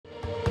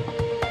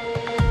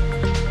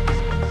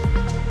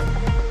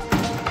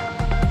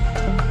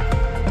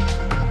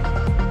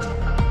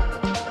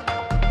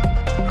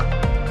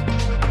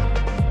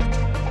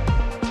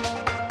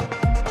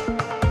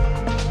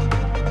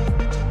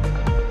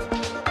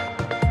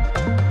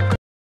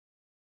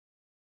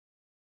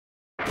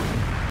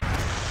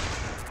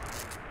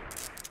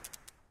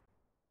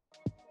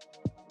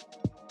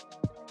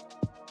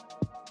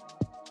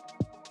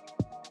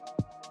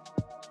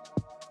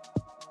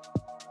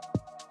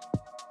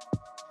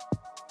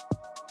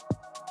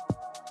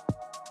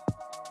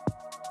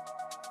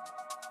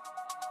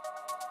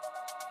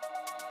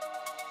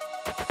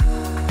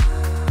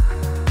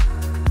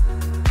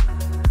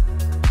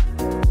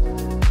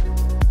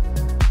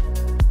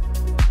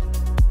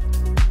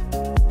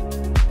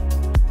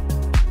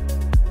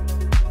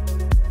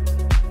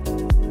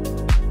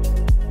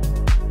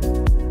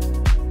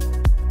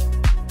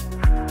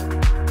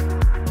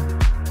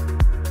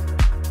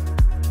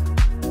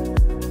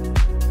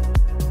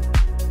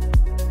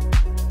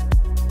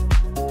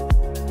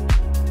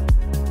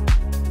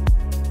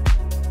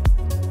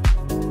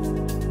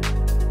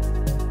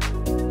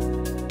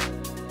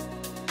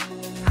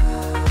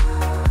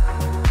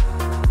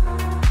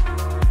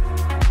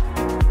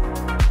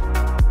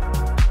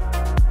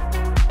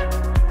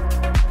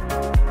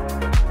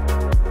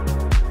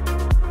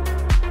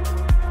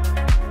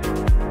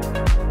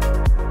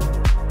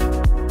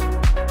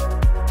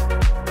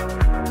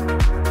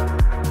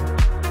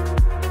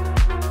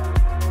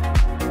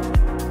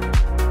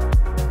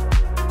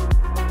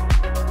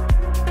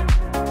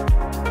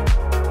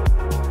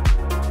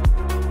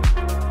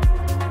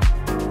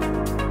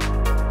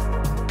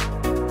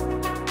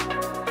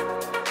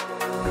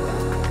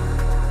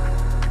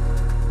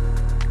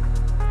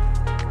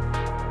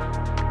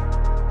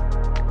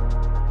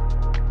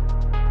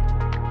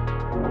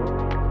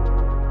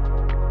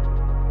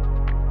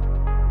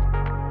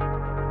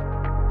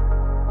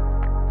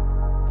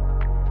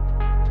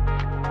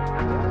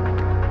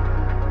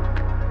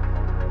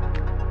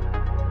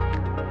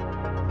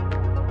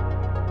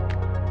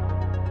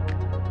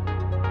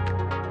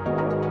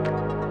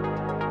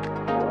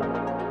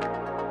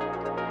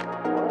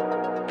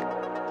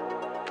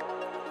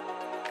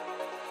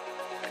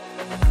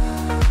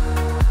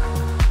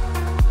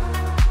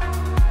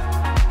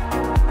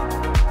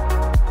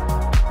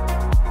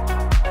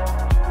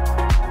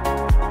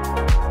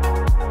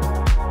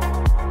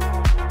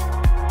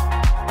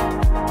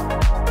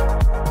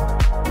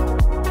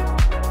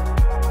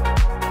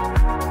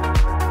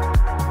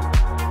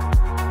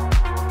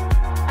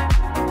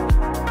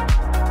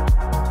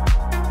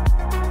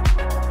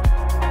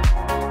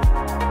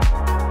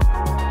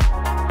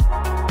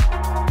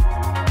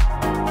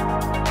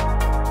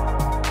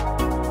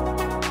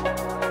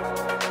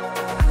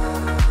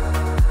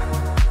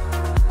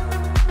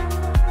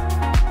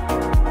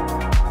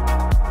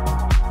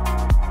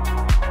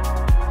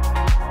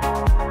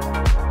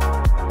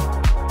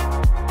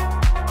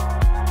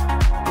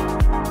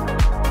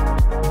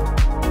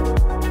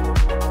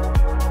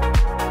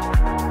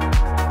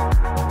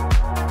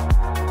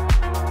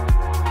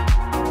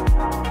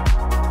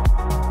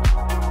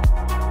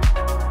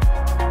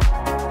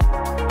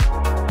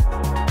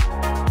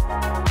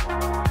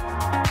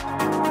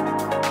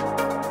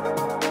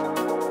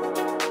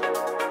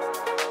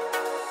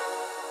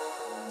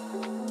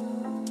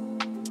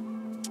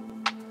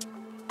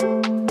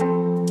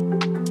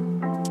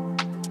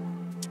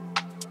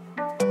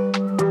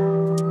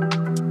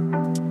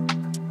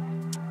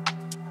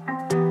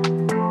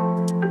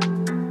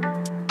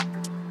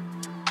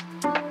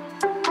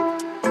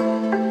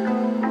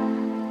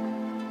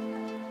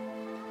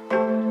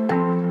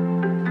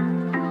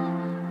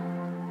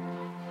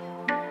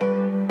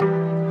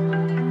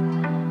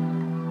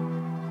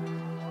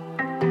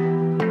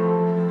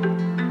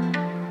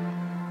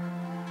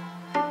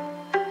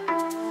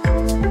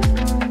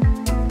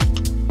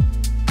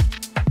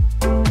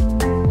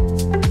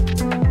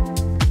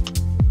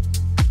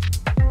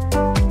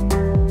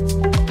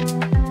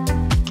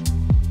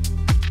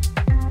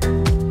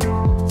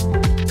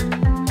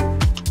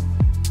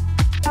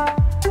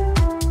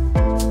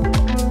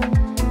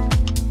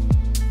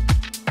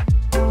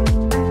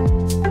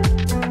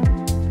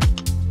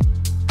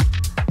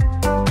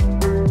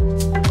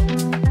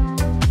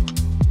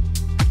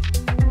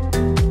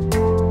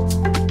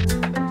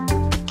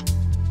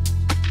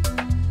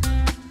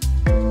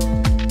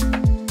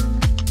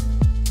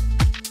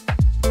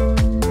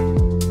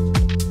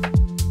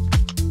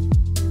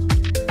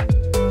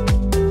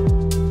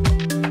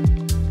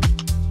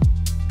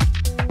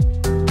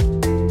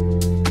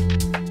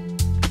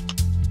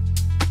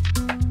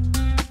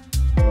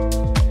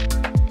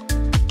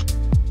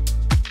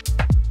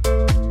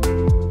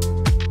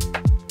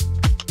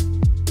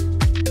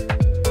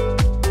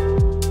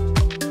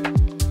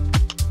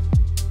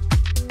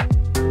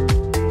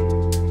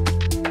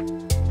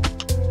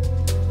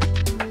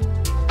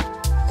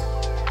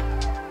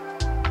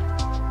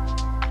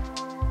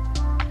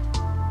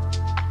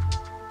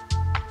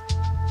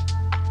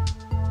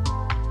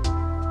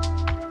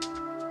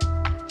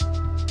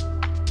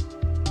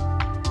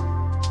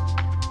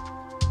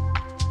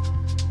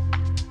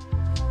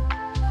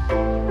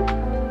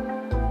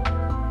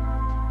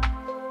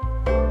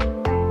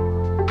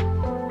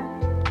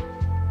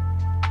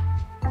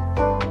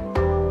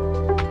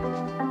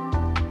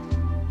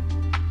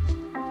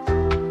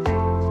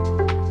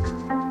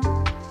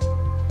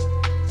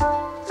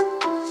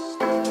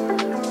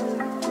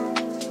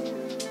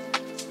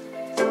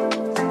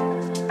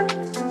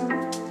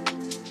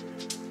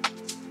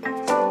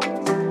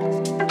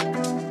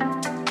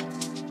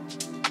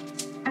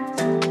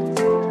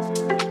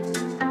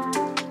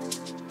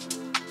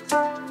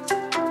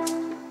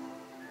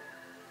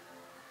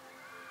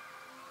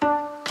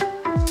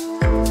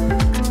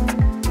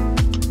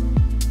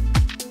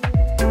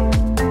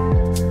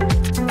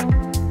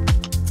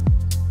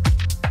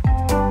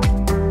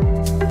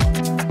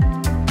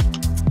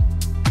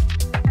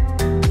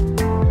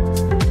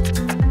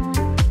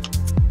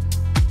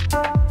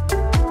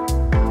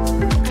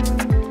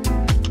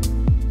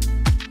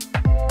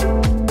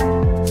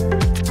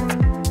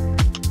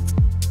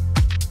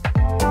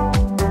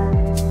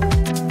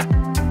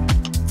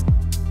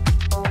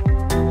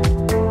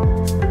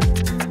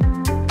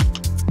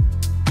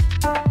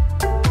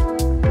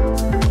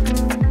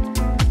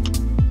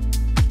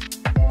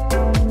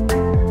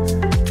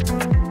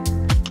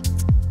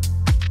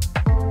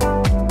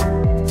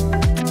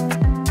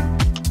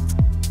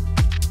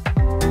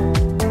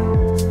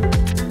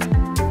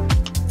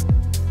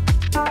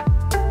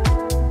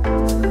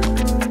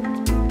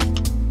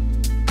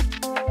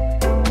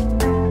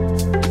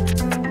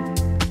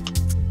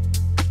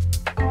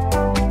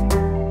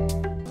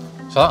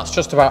that's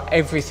just about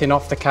everything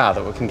off the car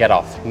that we can get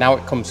off. Now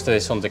it comes to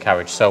this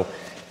undercarriage. So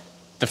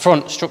the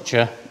front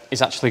structure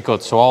is actually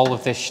good. So all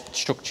of this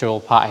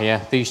structural part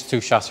here, these two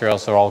chassis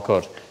rails are all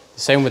good. The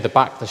same with the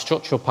back, the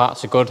structural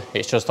parts are good.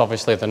 It's just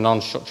obviously the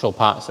non-structural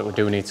parts that we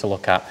do need to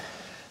look at.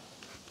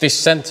 This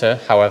centre,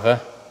 however,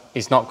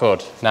 is not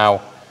good.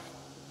 Now,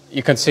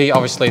 you can see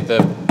obviously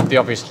the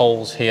obvious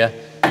holes here.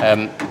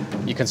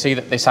 You can see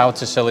that this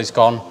outer sill is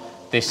gone,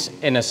 this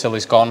inner sill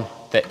is gone,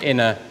 the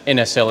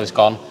inner sill is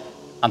gone,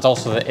 and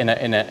also the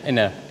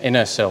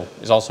inner sill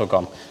is also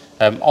gone.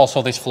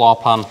 Also this floor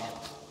pan,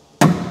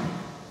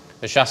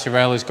 the chassis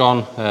rail is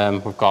gone.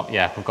 We've got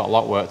a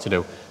lot of work to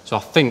do. So I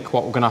think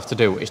what we're going to have to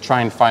do is try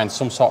and find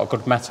some sort of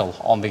good metal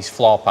on these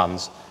floor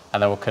pans,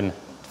 and then we can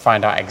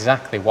find out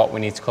exactly what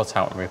we need to cut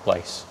out and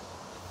replace.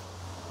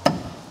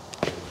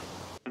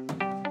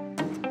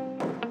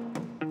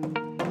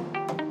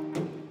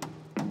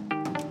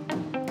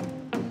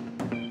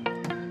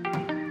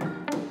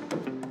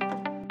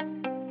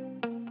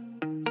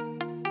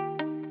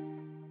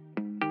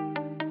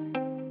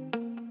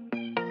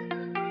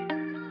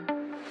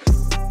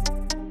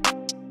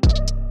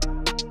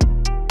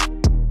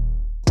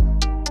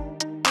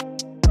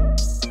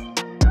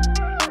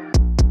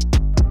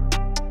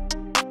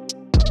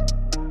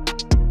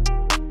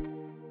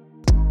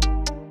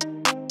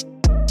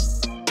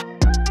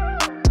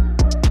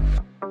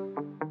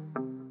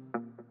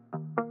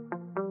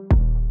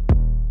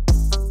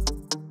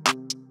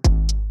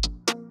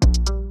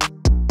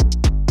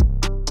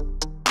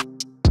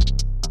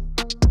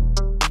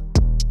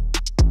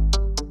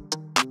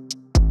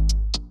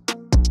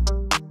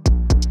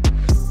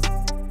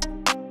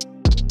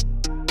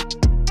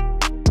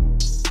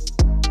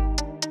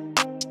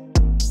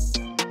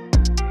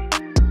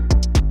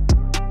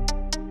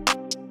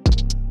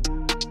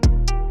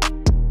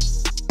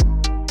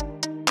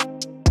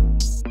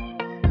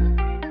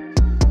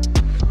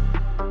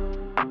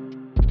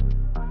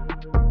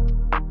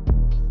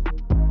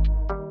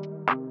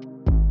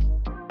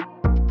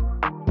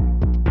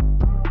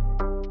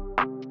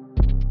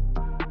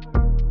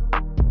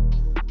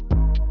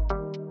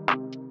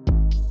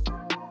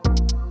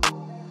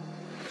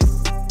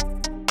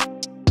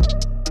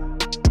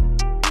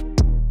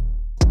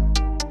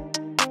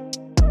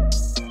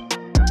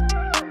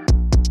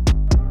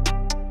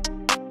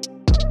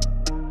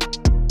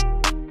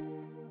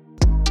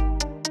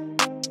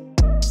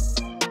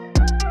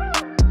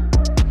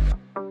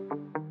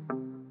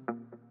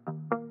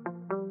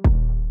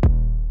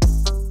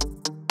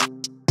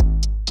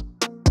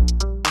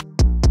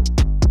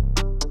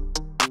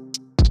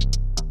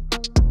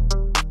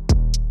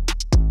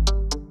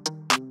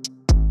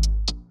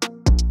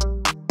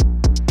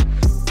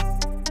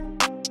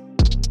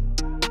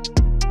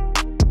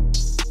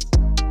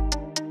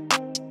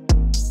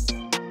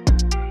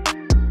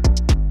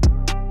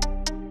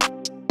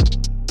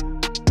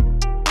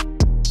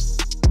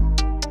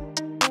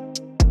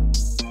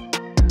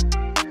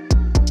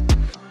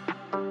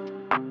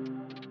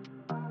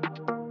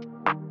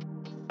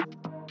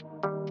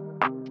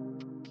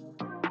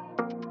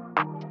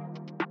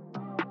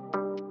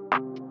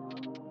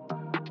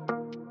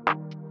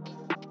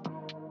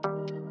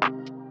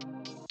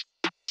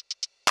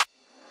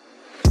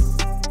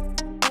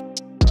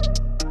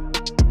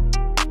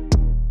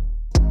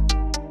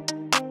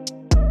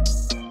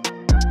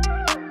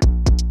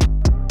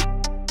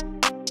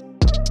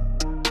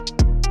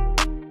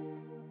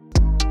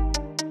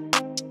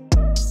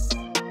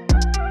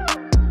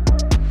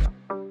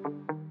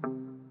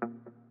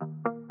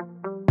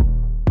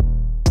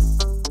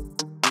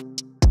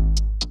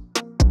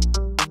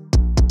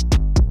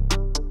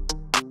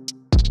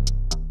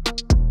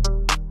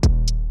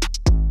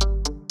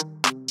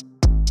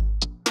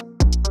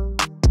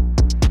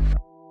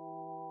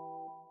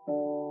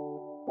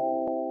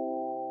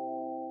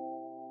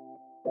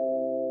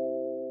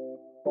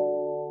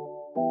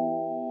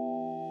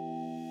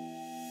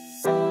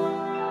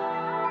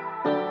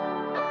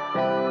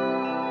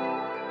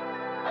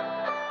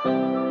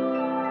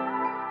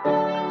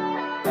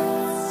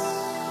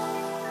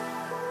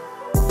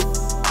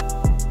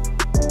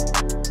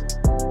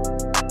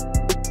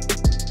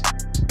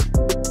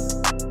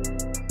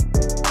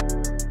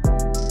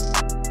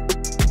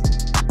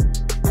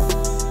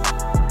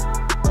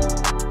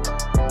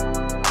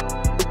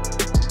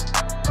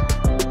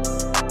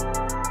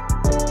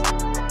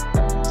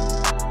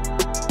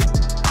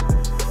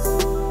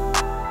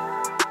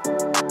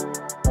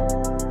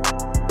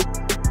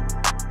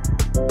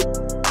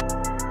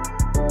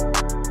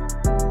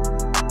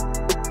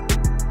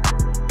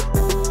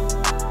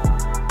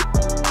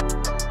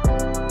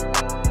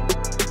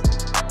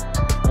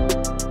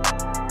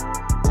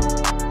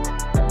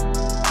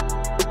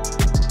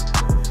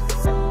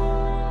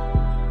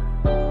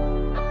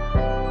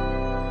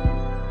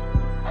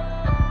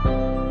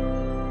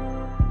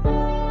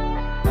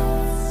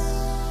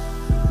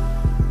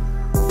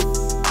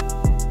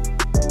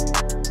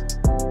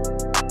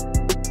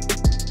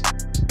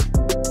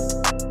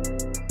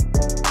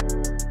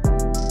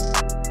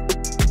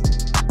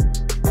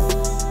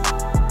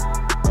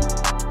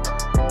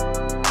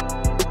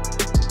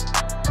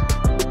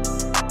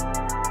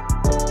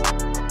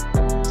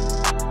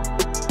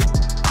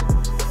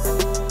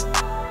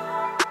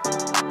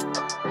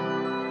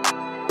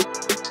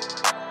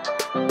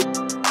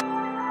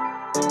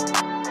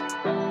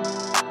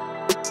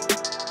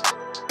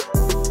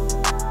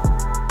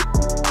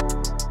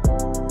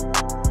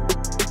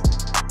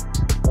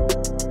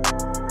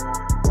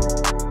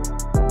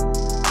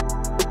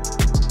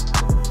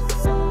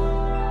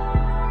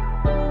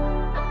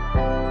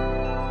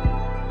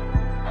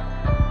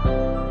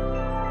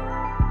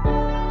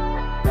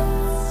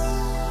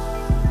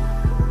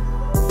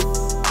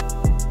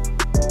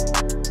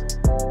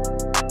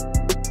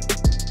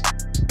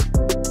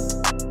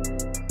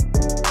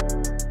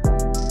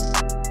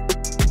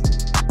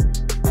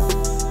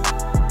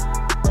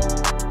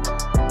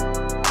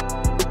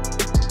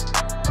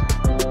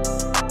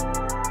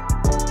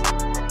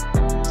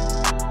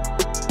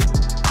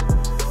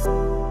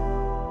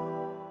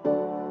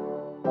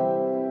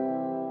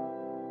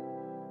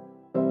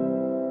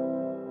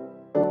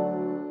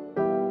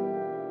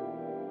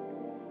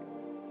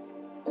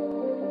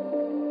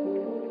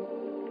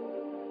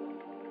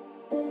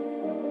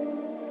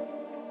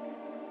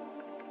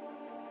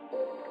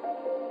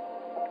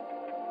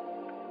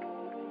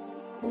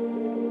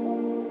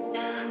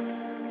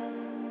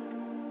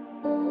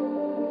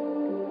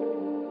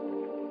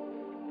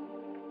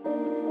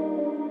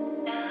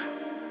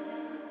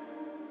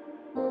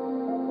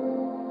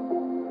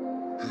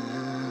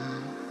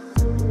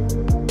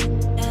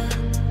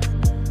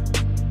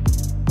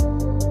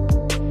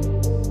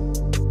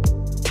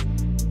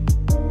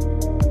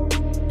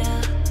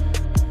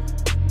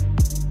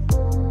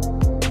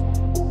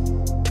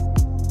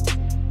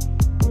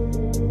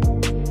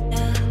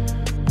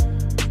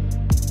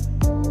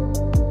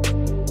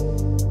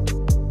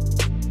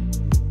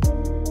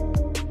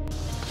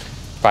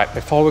 Right,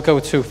 before we go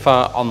too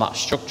far on that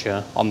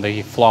structure, on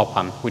the floor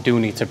pan, we do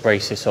need to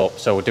brace this up.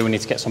 So we do need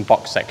to get some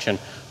box section.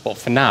 But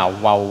for now,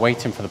 while we're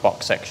waiting for the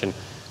box section,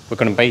 we're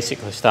going to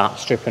basically start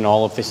stripping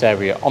all of this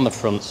area on the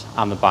front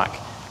and the back.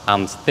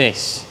 And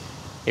this,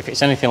 if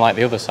it's anything like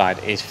the other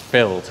side, is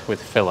filled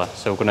with filler.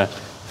 So we're going to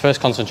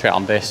first concentrate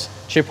on this,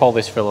 chip all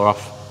this filler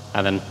off,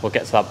 and then we'll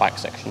get to that back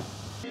section.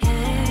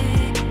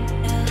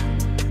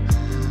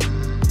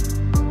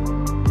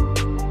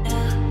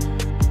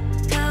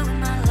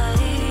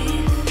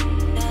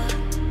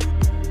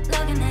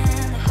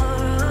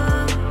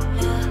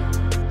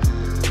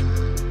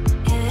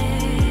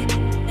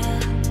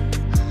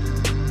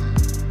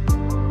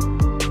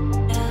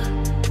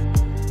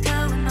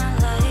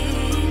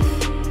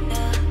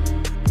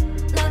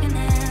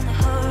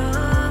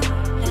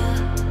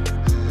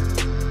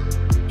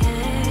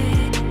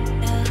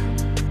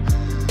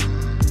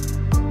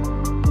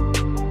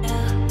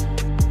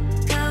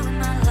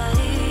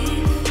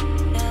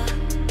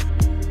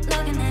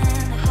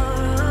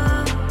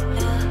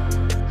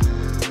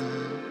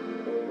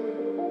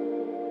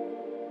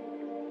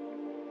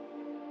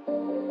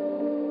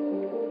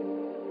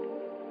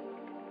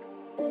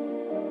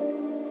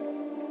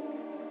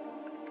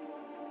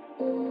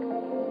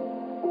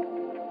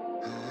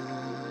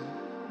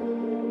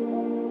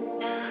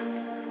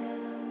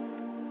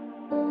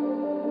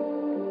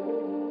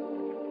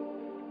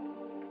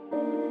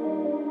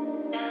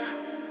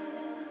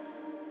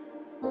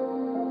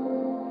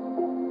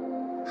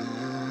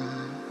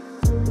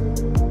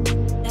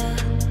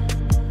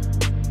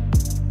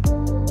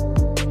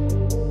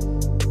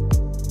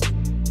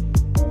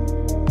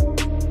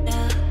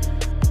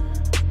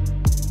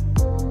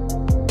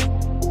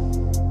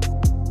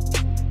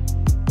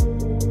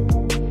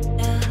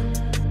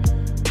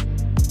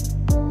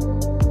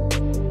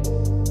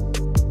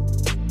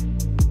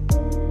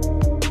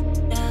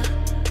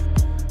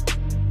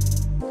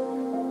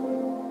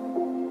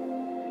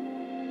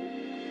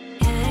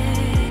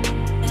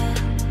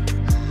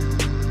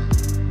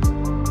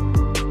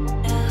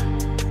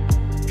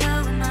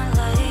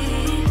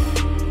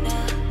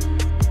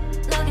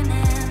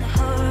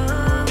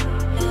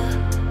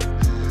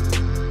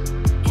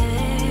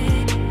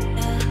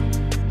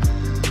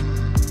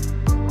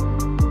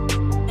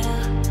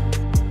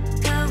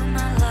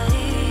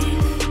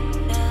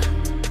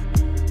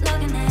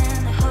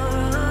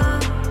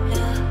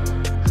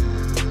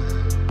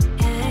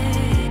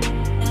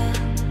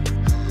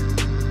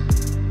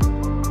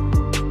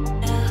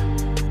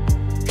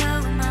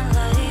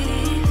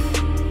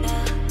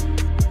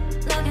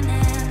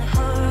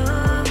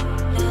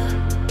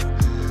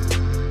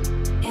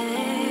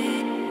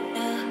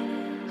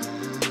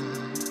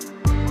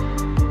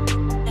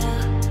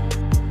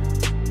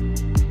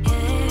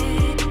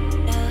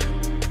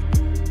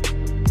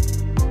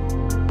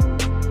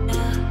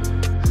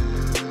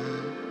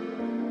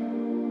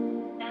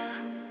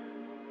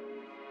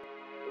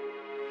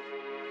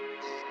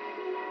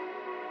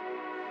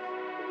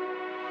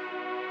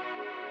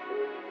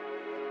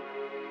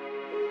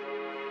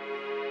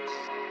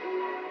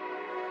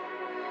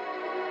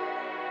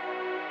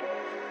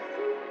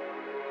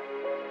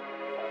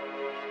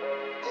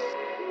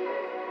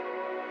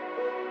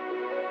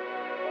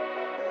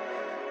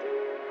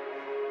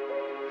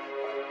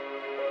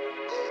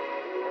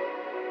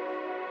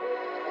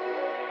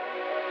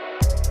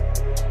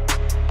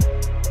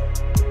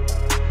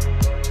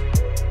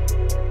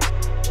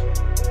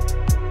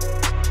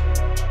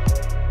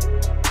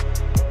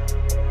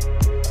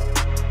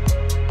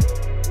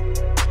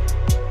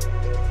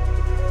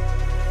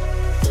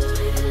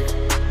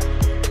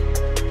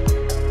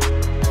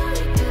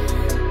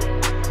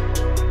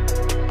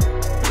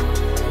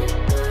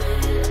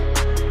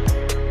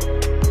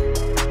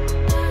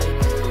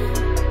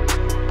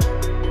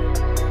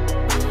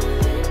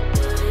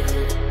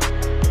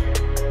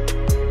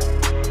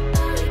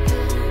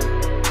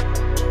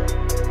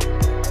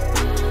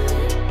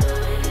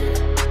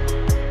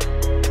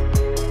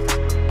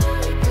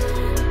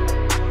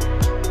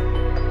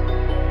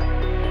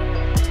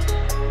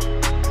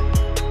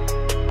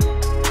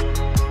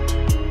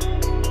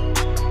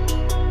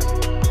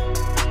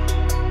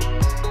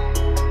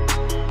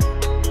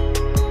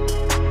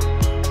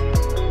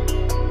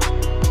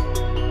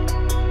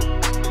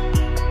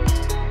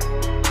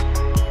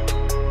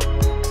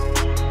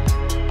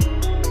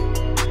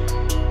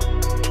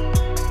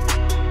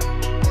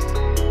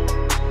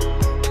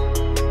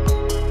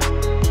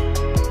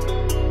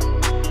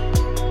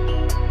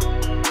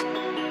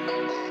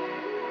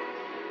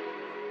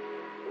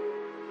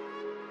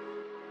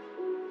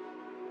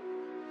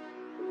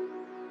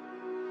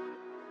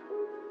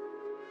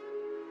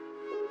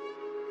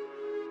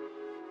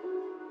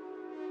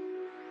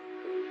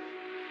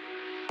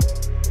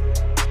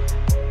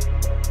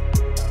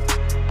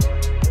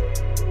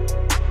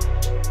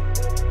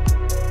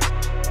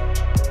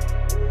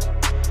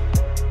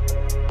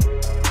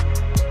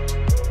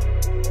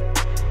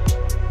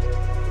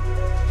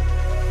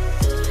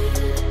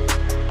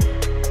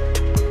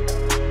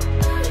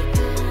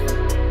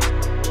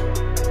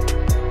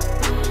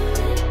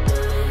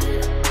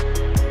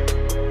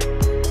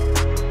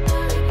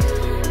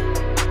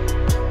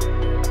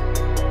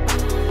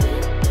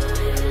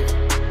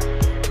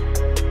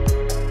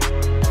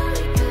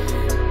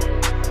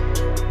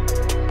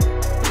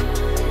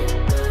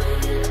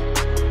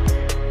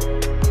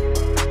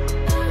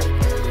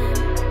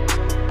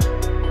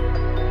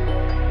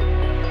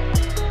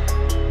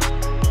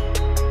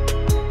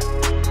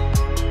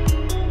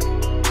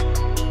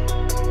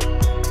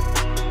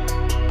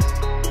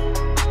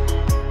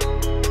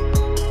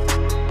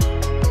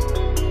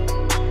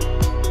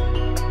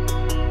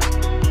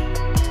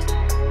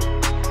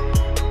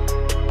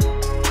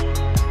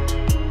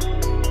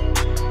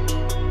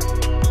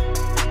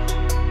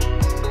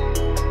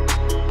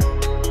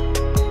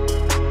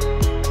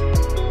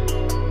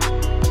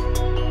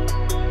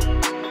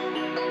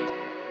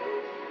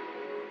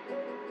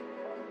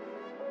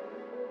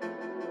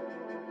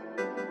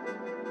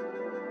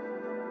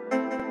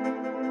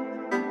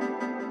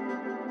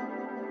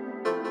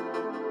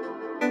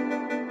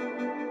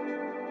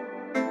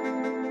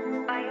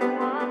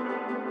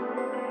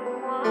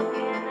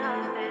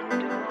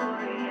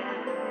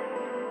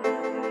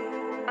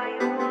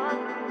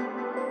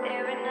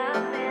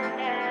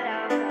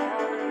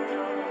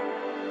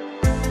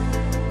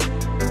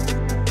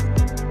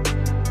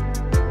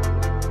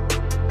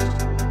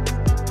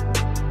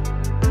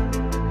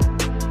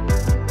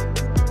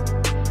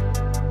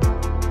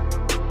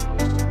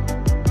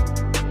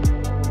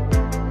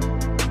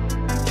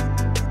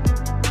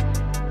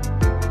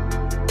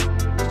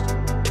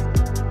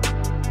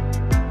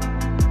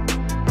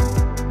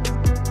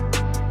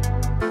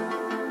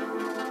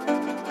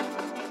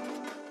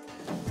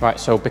 Right,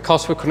 so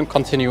because we couldn't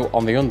continue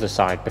on the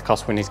underside,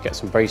 because we need to get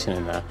some bracing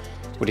in there,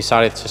 we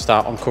decided to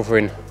start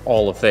uncovering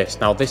all of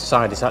this. Now this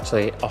side is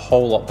actually a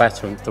whole lot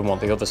better than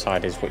what the other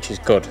side is, which is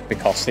good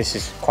because this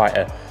is quite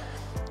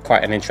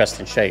an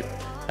interesting shape.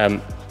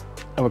 And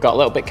we got a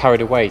little bit carried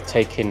away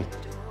taking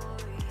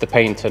the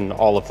paint and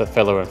all of the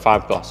filler and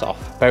fiberglass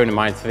off. Bearing in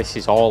mind this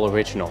is all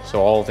original, so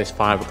all this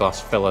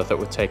fiberglass filler that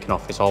we're taking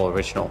off is all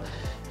original.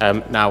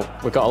 Now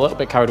we got a little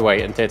bit carried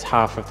away and did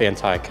half of the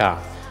entire car,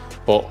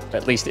 but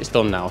at least it's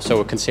done now, so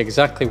we can see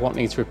exactly what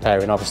needs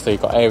repairing. Obviously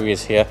you've got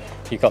areas here,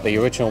 you've got the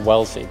original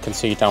welds that you can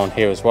see down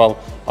here as well.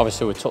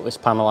 Obviously we took this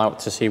panel out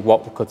to see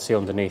what we could see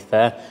underneath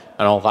there,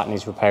 and all that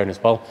needs repairing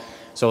as well.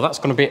 So that's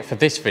going to be it for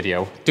this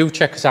video. Do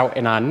check us out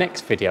in our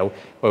next video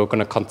where we're going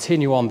to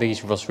continue on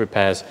these rust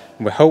repairs,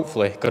 and we're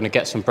hopefully going to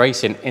get some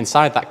bracing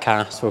inside that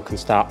car so we can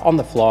start on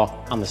the floor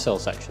and the sill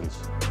sections.